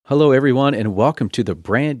Hello, everyone, and welcome to the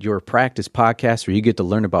Brand Your Practice podcast, where you get to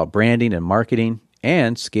learn about branding and marketing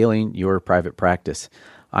and scaling your private practice.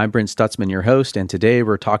 I'm Brent Stutzman, your host, and today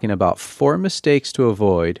we're talking about 4 mistakes to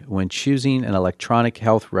avoid when choosing an electronic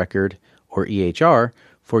health record, or EHR,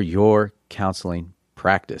 for your counseling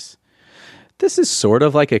practice. This is sort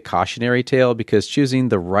of like a cautionary tale because choosing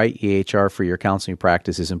the right EHR for your counseling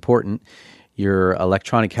practice is important. Your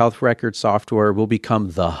electronic health record software will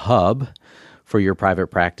become the hub for your private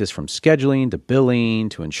practice, from scheduling to billing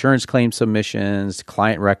to insurance claim submissions, to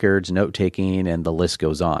client records, note-taking, and the list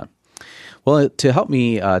goes on. Well, to help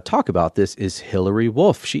me talk about this is Hillary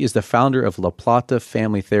Wolf. She is the founder of La Plata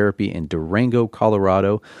Family Therapy in Durango,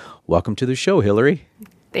 Colorado. Welcome to the show, Hillary.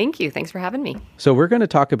 Thank you. Thanks for having me. So we're going to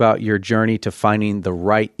talk about your journey to finding the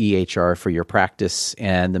right EHR for your practice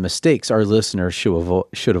and the mistakes our listeners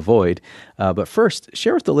should avoid. But first,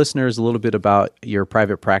 share with the listeners a little bit about your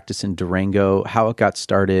private practice in Durango, how it got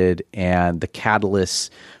started, and the catalysts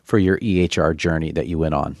for your EHR journey that you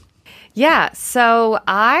went on. Yeah, so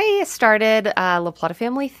I started La Plata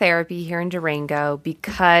Family Therapy here in Durango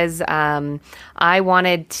because I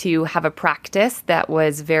wanted to have a practice that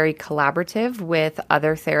was very collaborative with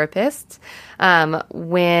other therapists.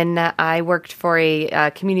 When I worked for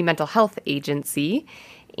a community mental health agency,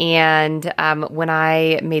 and when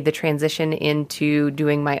I made the transition into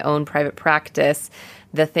doing my own private practice,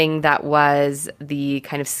 the thing that was the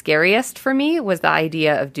kind of scariest for me was the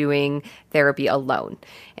idea of doing therapy alone.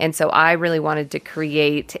 And so I really wanted to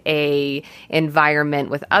create a environment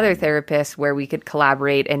with other therapists where we could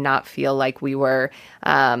collaborate and not feel like we were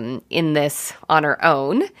in this on our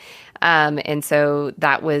own. And so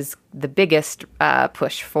that was the biggest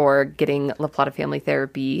push for getting La Plata Family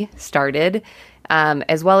Therapy started,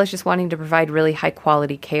 as well as just wanting to provide really high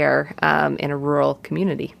quality care in a rural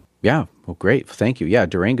community. Yeah, well, great. Thank you. Yeah,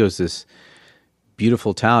 Durango's this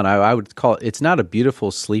beautiful town. I would call it, it's not a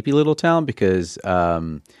beautiful, sleepy little town because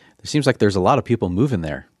it seems like there's a lot of people moving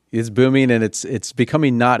there. It's booming, and it's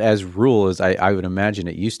becoming not as rural as I would imagine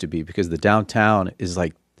it used to be, because the downtown is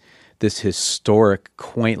like this historic,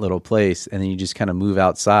 quaint little place, and then you just kind of move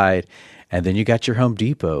outside, and then you got your Home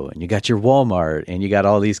Depot, and you got your Walmart, and you got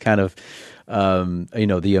all these kind of,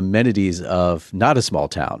 the amenities of not a small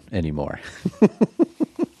town anymore.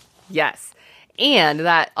 Yes. And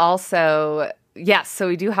that also, yes, so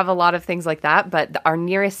we do have a lot of things like that, but our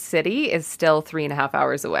nearest city is still 3.5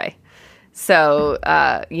 hours away. So,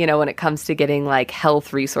 when it comes to getting like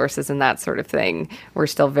health resources and that sort of thing, we're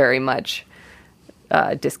still very much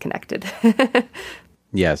disconnected.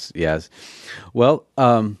 Yes. Well,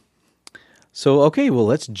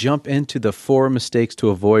 let's jump into the 4 mistakes to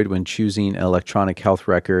avoid when choosing an electronic health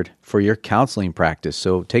record for your counseling practice.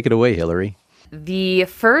 So take it away, Hillary. The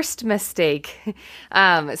first mistake,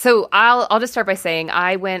 so I'll just start by saying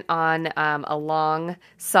I went on a long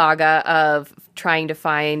saga of trying to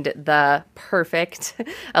find the perfect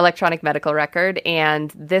electronic medical record,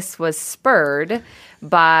 and this was spurred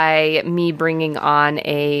by me bringing on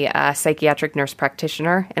a psychiatric nurse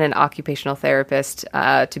practitioner and an occupational therapist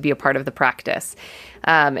to be a part of the practice.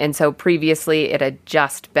 And so previously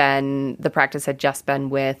the practice had just been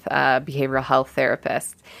with behavioral health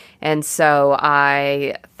therapists. And so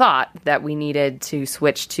I thought that we needed to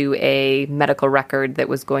switch to a medical record that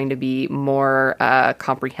was going to be more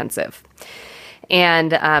comprehensive.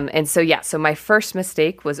 So my first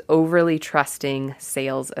mistake was overly trusting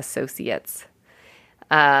sales associates.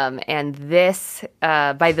 And this,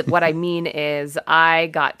 what I mean is I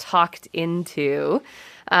got talked into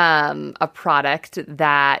a product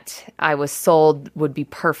that I was sold would be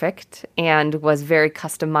perfect and was very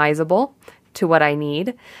customizable to what I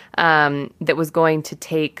need, that was going to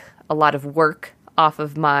take a lot of work off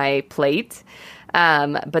of my plate.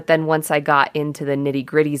 But then once I got into the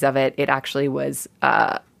nitty-gritties of it, it actually was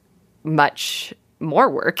much more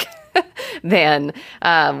work than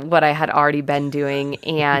what I had already been doing.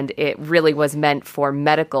 And it really was meant for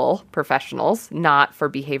medical professionals, not for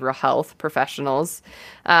behavioral health professionals.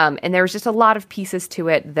 And there was just a lot of pieces to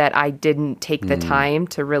it that I didn't take the time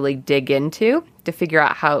to really dig into to figure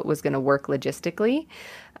out how it was going to work logistically.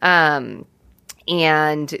 The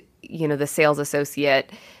sales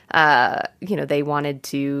associate, they wanted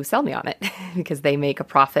to sell me on it because they make a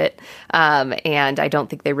profit. And I don't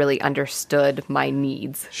think they really understood my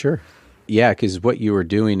needs. Sure. Yeah, because what you were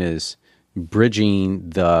doing is bridging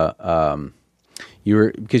because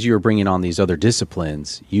you were bringing on these other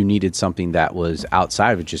disciplines. You needed something that was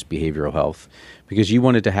outside of just behavioral health, because you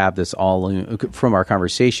wanted to have this from our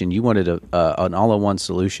conversation, you wanted an all-in-one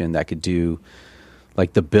solution that could do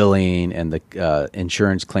like the billing and the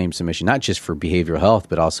insurance claim submission, not just for behavioral health,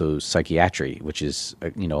 but also psychiatry, which is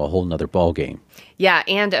a whole nother ball game. Yeah,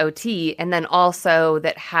 and OT, and then also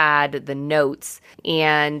that had the notes.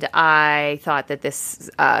 And I thought that this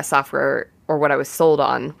software, or what I was sold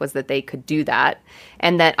on, was that they could do that.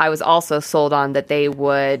 And that I was also sold on that they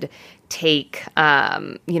would take,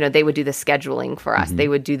 they would do the scheduling for us. They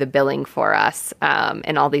would do the billing for us,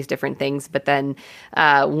 and all these different things. But then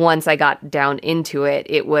once I got down into it,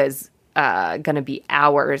 it was going to be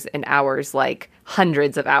hours and hours, like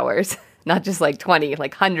hundreds of hours. Not just like 20,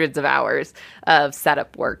 like hundreds of hours of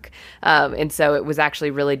setup work. And so it was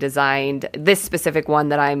actually really designed. This specific one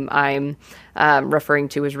that I'm referring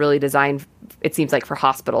to is really designed, it seems like, for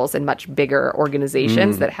hospitals and much bigger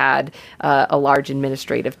organizations that had a large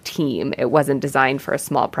administrative team. It wasn't designed for a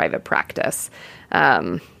small private practice.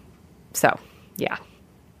 So, yeah,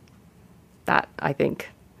 that I think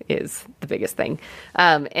is the biggest thing.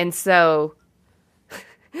 And so...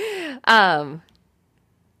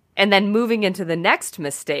 And then moving into the next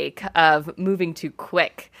mistake of moving too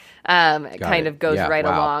quick kind of goes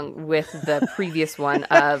along with the previous one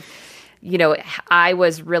of, I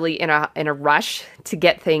was really in a rush to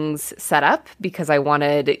get things set up because I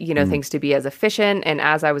wanted, things to be as efficient. And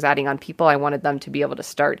as I was adding on people, I wanted them to be able to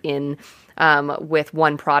start in with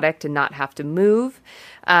one product and not have to move.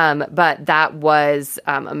 But that was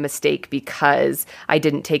a mistake because I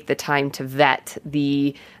didn't take the time to vet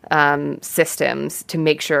the systems to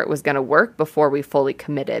make sure it was going to work before we fully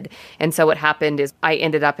committed. And so what happened is I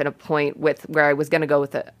ended up in a point where I was going to go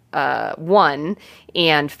with one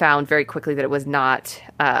and found very quickly that it was not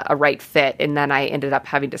a right fit. And then I ended up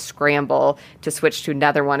having to scramble to switch to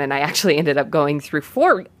another one. And I actually ended up going through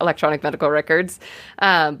 4 electronic medical records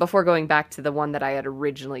before going back to the one that I had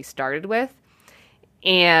originally started with.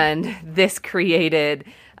 And this created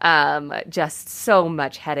just so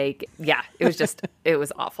much headache. Yeah, it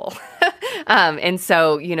was awful. And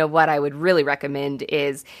so, what I would really recommend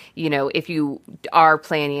is, if you are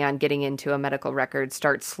planning on getting into a medical record,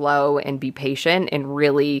 start slow and be patient and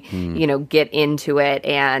really, get into it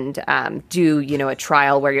and do, a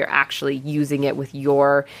trial where you're actually using it with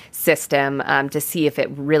your system to see if it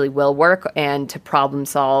really will work and to problem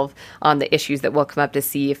solve on the issues that will come up to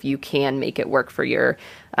see if you can make it work for your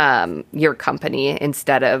company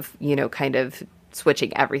instead of, kind of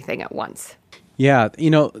switching everything at once. Yeah.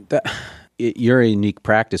 You're a unique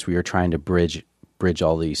practice where you're trying to bridge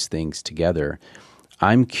all these things together.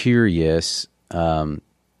 I'm curious,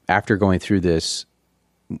 after going through this,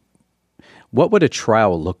 what would a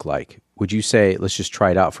trial look like? Would you say, let's just try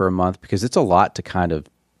it out for a month? Because it's a lot to kind of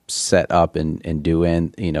set up and do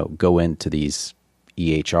and, go into these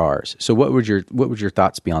EHRs. So what would your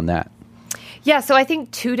thoughts be on that? Yeah, so I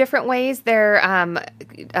think 2 different ways. There,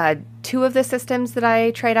 2 of the systems that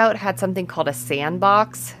I tried out had something called a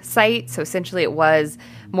sandbox site. So essentially, it was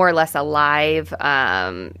more or less a live,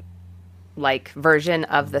 version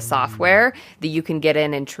of the software that you can get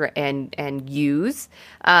in and use.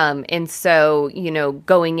 And so,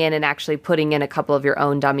 going in and actually putting in a couple of your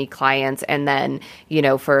own dummy clients, and then,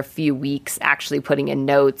 for a few weeks, actually putting in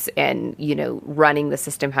notes and running the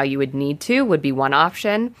system how you would need to would be one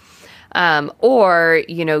option. Or,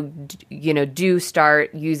 do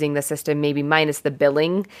start using the system, maybe minus the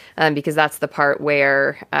billing, because that's the part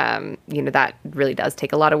where, that really does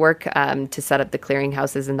take a lot of work, to set up the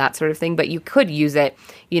clearinghouses and that sort of thing. But you could use it,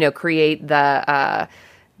 create the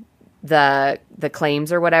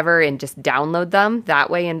claims or whatever and just download them that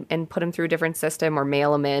way and put them through a different system or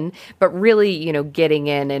mail them in. But really, getting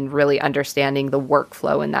in and really understanding the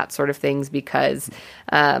workflow and that sort of things, because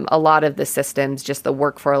a lot of the systems, just the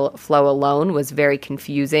workflow alone was very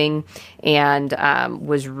confusing and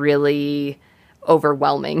was really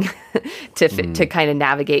overwhelming to kind of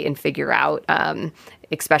navigate and figure out,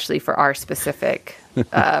 especially for our specific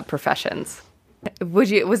professions. Was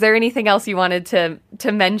there anything else you wanted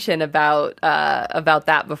to mention about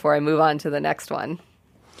that before I move on to the next one?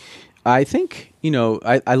 I think,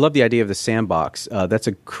 I love the idea of the sandbox. That's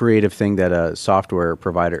a creative thing that a software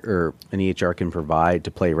provider or an EHR can provide to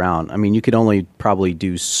play around. I mean, you could only probably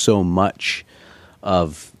do so much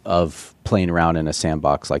of playing around in a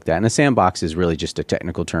sandbox like that. And a sandbox is really just a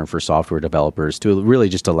technical term for software developers to really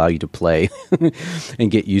just allow you to play and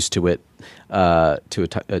get used to it, to a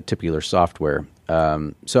particular software.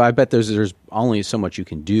 So I bet there's only so much you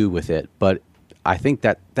can do with it, but I think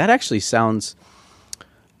that actually sounds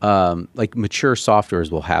like mature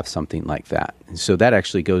softwares will have something like that. And so that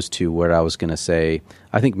actually goes to what I was going to say,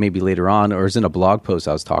 I think maybe later on, or is in a blog post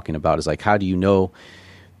I was talking about, is like, how do you know?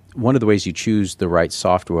 One of the ways you choose the right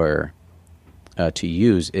software to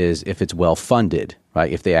use is if it's well funded.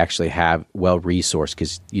 right? If they actually have well-resourced,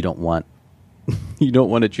 because you don't want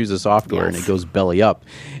to choose a software and it goes belly up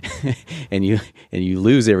and you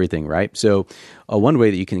lose everything, right? So one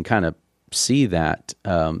way that you can kind of see that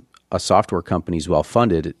a software company is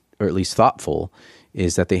well-funded, or at least thoughtful,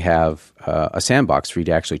 is that they have a sandbox for you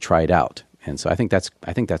to actually try it out. And so I think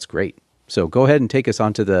that's great. So go ahead and take us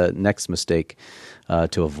on to the next mistake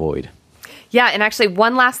to avoid. Yeah, and actually,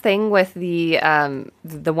 one last thing with the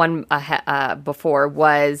one before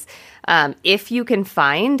was if you can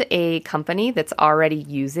find a company that's already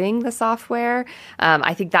using the software.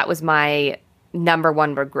 I think that was my number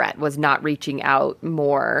one regret, was not reaching out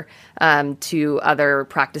more to other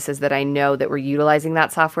practices that I know that were utilizing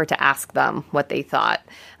that software to ask them what they thought.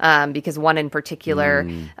 Because one in particular,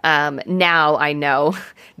 now I know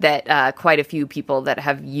that quite a few people that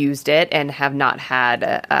have used it and have not had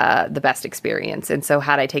the best experience. And so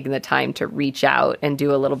had I taken the time to reach out and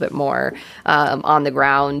do a little bit more on the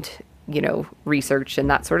ground, research and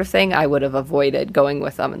that sort of thing, I would have avoided going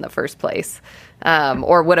with them in the first place.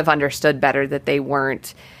 Or would have understood better that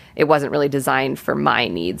it wasn't really designed for my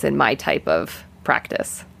needs and my type of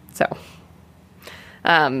practice. So,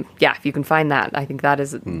 if you can find that, I think that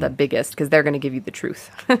is the biggest, because they're going to give you the truth.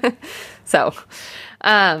 So,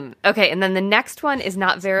 okay. And then the next one is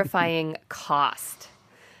not verifying cost.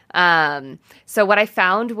 So what I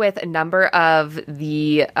found with a number of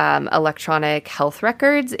the electronic health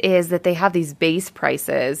records is that they have these base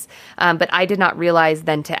prices, but I did not realize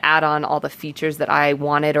then to add on all the features that I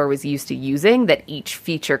wanted or was used to using, that each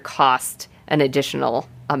feature cost an additional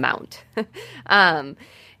amount.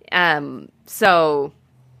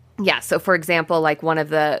 So for example, like one of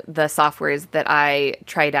the softwares that I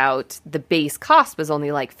tried out, the base cost was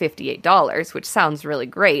only like $58, which sounds really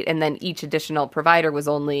great. And then each additional provider was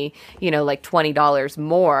only, like $20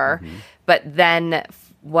 more. Mm-hmm. But then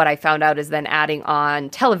what I found out is then adding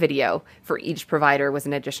on televideo for each provider was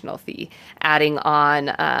an additional fee. Adding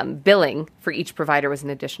on billing for each provider was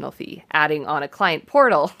an additional fee. Adding on a client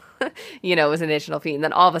portal was an additional fee. And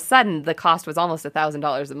then all of a sudden, the cost was almost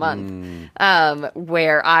 $1,000 a month,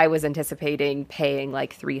 where I was anticipating paying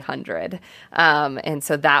like $300. And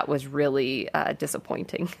so that was really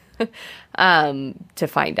disappointing to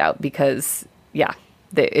find out, because,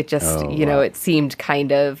 it just, it seemed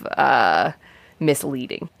kind of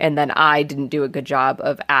misleading. And then I didn't do a good job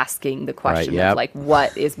of asking the question of like,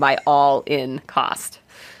 what is my all-in cost?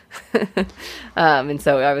 And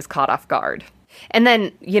so I was caught off guard. And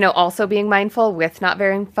then, also being mindful with not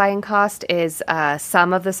verifying cost is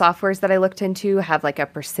some of the softwares that I looked into have like a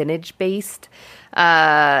percentage-based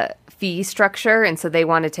fee structure. And so they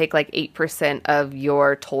want to take like 8% of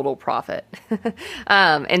your total profit.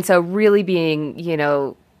 And so really being,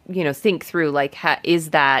 think through like, is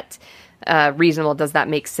that reasonable? Does that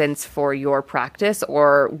make sense for your practice?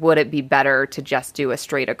 Or would it be better to just do a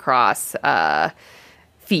straight across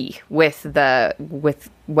fee with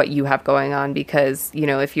what you have going on? Because,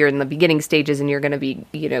 if you're in the beginning stages and you're going to be,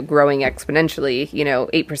 growing exponentially,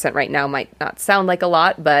 8% right now might not sound like a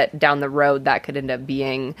lot, but down the road that could end up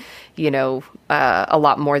being, a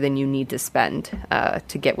lot more than you need to spend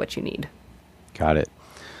to get what you need. Got it.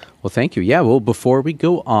 Well, thank you. Yeah, well, before we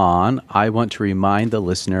go on, I want to remind the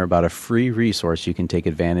listener about a free resource you can take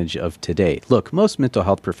advantage of today. Look, most mental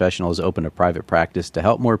health professionals open a private practice to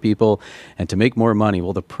help more people and to make more money.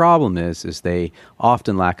 Well, the problem is they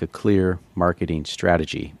often lack a clear marketing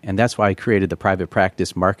strategy. And that's why I created the Private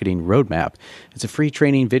Practice Marketing Roadmap. It's a free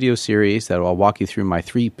training video series that will walk you through my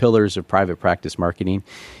 3 pillars of private practice marketing.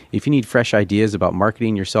 If you need fresh ideas about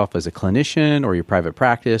marketing yourself as a clinician or your private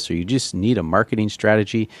practice, or you just need a marketing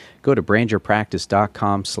strategy, go to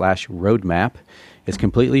brandyourpractice.com/roadmap. It's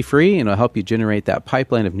completely free, and it'll help you generate that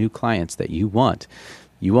pipeline of new clients that you want.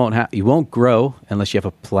 You won't grow unless you have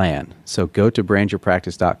a plan. So go to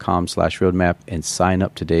brandyourpractice.com/roadmap and sign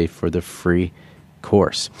up today for the free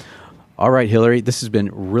course. All right, Hillary, this has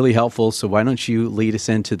been really helpful. So why don't you lead us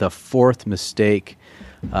into the 4th mistake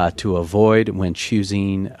to avoid when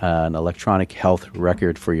choosing an electronic health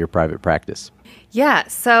record for your private practice? Yeah.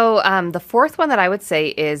 So the 4th one that I would say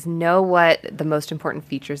is know what the most important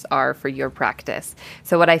features are for your practice.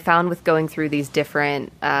 So what I found with going through these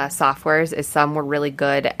different softwares is some were really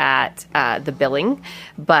good at the billing,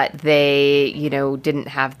 but they, didn't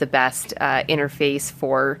have the best interface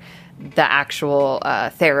for the actual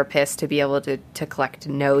therapist to be able to collect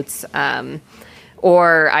notes.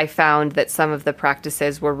 Or I found that some of the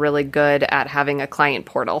practices were really good at having a client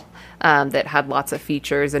portal that had lots of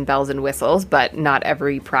features and bells and whistles, but not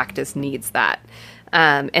every practice needs that.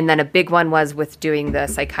 And then a big one was with doing the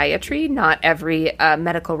psychiatry. Not every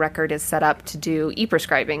medical record is set up to do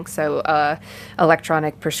e-prescribing, so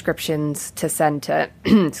electronic prescriptions to send to,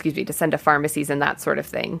 to send to pharmacies and that sort of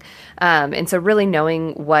thing. And so really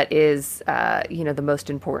knowing what is, the most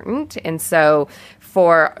important. And so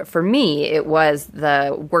for me, it was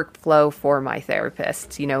the workflow for my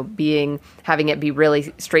therapist, having it be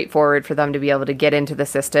really straightforward for them to be able to get into the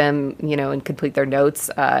system, and complete their notes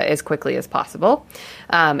as quickly as possible.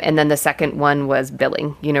 And then the second one was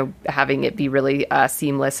billing, having it be really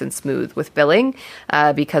seamless and smooth with billing,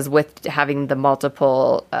 because with having the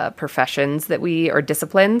multiple professions or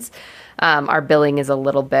disciplines, our billing is a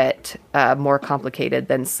little bit more complicated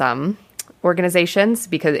than some organizations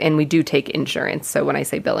and we do take insurance. So when I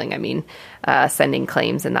say billing, I mean sending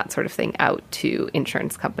claims and that sort of thing out to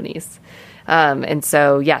insurance companies. And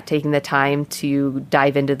so, taking the time to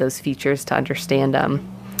dive into those features to understand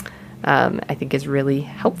them, I think is really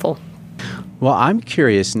helpful. Well, I'm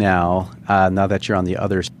curious now that you're on the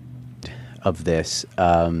other side of this.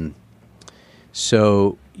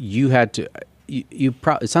 So you had to,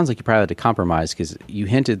 it sounds like you probably had to compromise, because you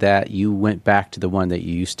hinted that you went back to the one that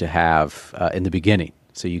you used to have in the beginning.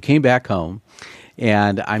 So you came back home,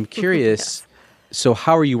 and I'm curious, yes. So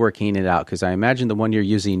how are you working it out? Because I imagine the one you're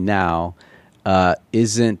using now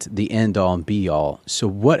isn't the end all and be all. So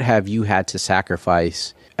what have you had to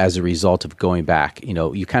sacrifice as a result of going back?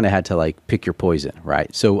 You kind of had to pick your poison,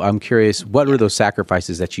 right? So I'm curious, what were those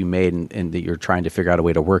sacrifices that you made and that you're trying to figure out a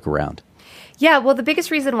way to work around? Yeah, well, the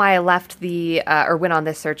biggest reason why I left or went on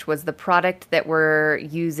this search was the product that we're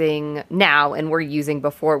using now and we're using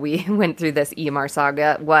before we went through this EMR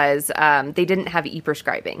saga was they didn't have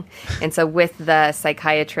e-prescribing. And so with the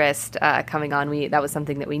psychiatrist coming on, that was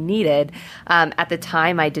something that we needed. At the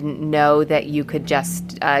time, I didn't know that you could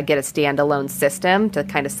just get a standalone system to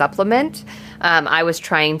kind of supplement. I was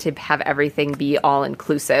trying to have everything be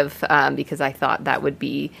all-inclusive because I thought that would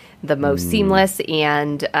be the most seamless,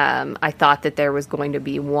 and I thought that there was going to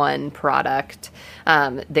be one product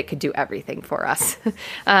that could do everything for us.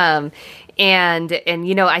 And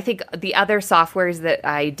I think the other softwares that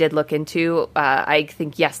I did look into, I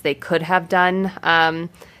think, yes, they could have done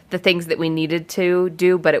the things that we needed to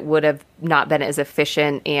do, but it would have not been as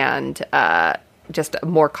efficient and just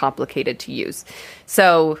more complicated to use.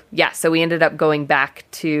 So we ended up going back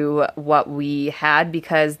to what we had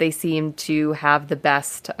because they seem to have the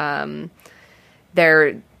best,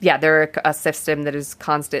 they're a system that is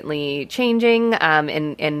constantly changing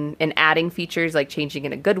and adding features, like changing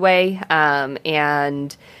in a good way.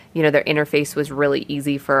 And their interface was really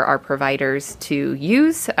easy for our providers to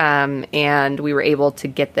use. And we were able to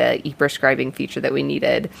get the e-prescribing feature that we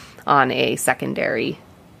needed on a secondary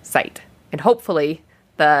site. And hopefully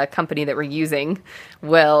the company that we're using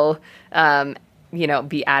will,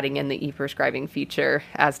 be adding in the e-prescribing feature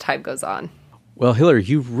as time goes on. Well, Hillary,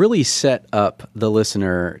 you've really set up the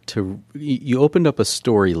listener you opened up a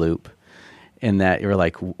story loop in that you're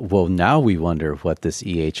like, well, now we wonder what this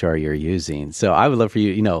EHR you're using. So I would love for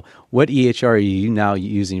you, what EHR are you now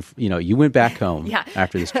using? You went back home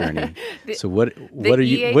after this journey. So what are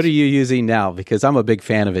you using now? Because I'm a big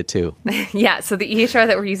fan of it too. Yeah. So the EHR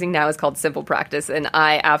that we're using now is called Simple Practice, and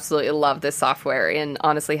I absolutely love this software. And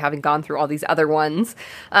honestly, having gone through all these other ones,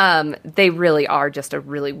 they really are just a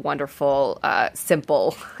really wonderful,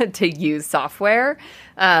 simple to use software.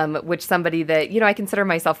 Which somebody that, I consider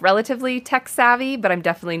myself relatively tech savvy, but I'm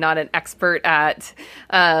definitely not an expert at,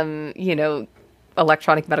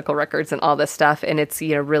 electronic medical records and all this stuff. And it's,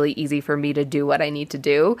 really easy for me to do what I need to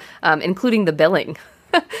do, including the billing,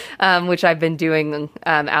 which I've been doing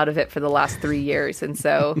out of it for the last 3 years. And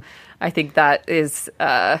so I think that is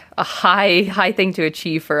a high thing to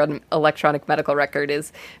achieve for an electronic medical record,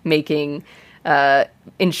 is making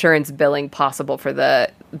insurance billing possible for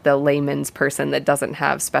the layman's person that doesn't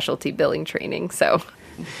have specialty billing training. So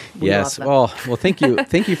yes, well, thank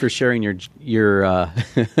you for sharing your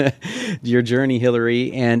your journey,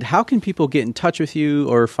 Hillary. And how can people get in touch with you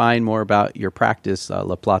or find more about your practice,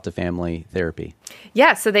 La Plata Family Therapy?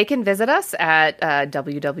 Yeah, so they can visit us at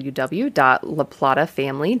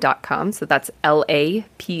www.laplatafamily.com. So that's LAPLATA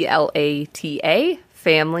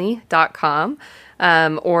family.com.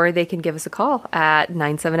 Or they can give us a call at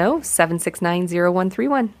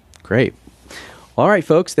 970-769-0131. Great. All right,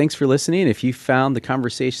 folks, thanks for listening. If you found the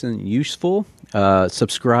conversation useful,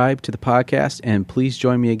 subscribe to the podcast, and please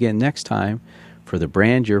join me again next time for the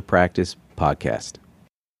Brand Your Practice podcast.